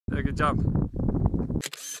Good job.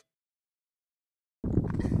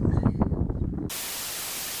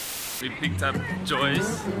 We picked up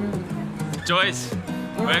Joyce. Joyce,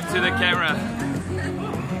 wave to the camera.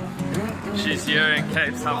 She's here in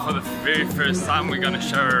Cape Town for the very first time. We're gonna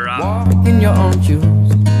show her around. Walk in your own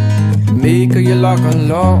shoes, make her your lock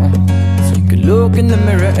alone, so you can look in the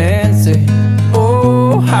mirror and say,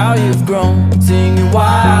 oh, how you've grown. Singing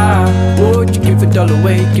why would you give $1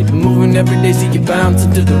 away? Keep it moving every day, see you bounce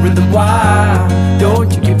into the rhythm. Why don't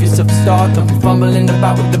you give yourself a start? Don't be fumbling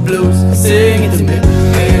about with the blues. Sing it to me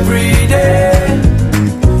every day,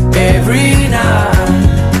 every night.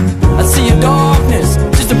 I see your darkness,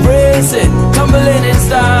 just embrace it, tumbling in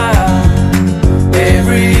style.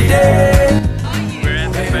 Every day. We're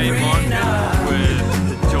at the main market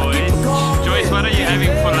with Joyce. Joyce, what are you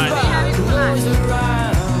having for lunch?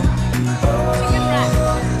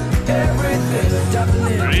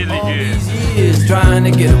 Really good. Years trying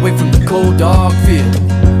to get away from the cold dark feel,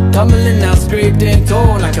 tumbling out, scraped and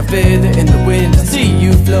torn like a feather in the wind. To see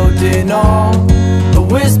you floating on, a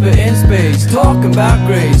whisper in space, talking about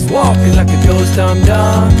grace, walking like a ghost. I'm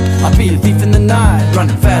done. I'll be a thief in the night,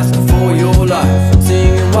 running faster for your life. I'm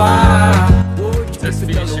singing why. Just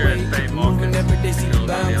finished here at Bay Market.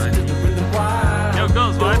 Yo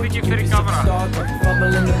girls, why did you fit a camera?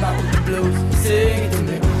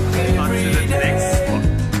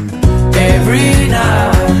 Every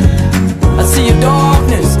night I see your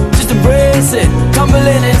darkness, just embrace it,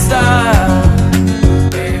 tumbling in style.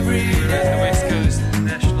 Every day, the West Coast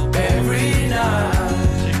National every night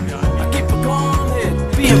I keep a calm head,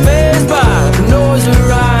 being fazed by the noise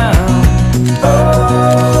around.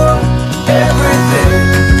 Oh, everything.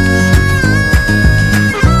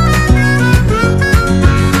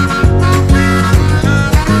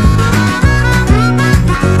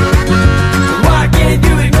 Why can't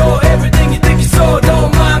you ignore everything you think you saw?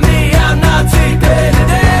 Don't mind me, I'm not sleeping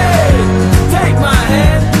today. Take my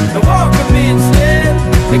hand and walk with me instead,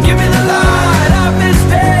 and give me the light I've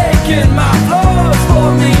mistaken my flaws for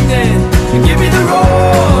meaning, and give me the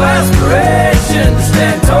raw aspiration to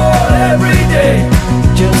stand tall every day,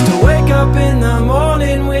 just to wake up in the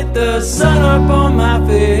morning with the sun up on my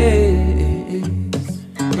face.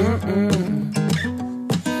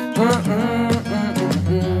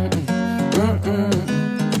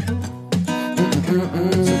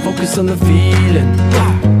 So focus on the feeling,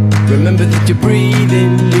 remember that you're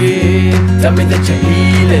breathing, yeah. Tell me that you're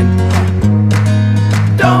healing.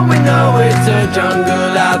 Don't we know it's a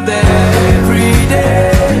jungle out there? Every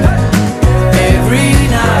day, every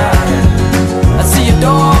night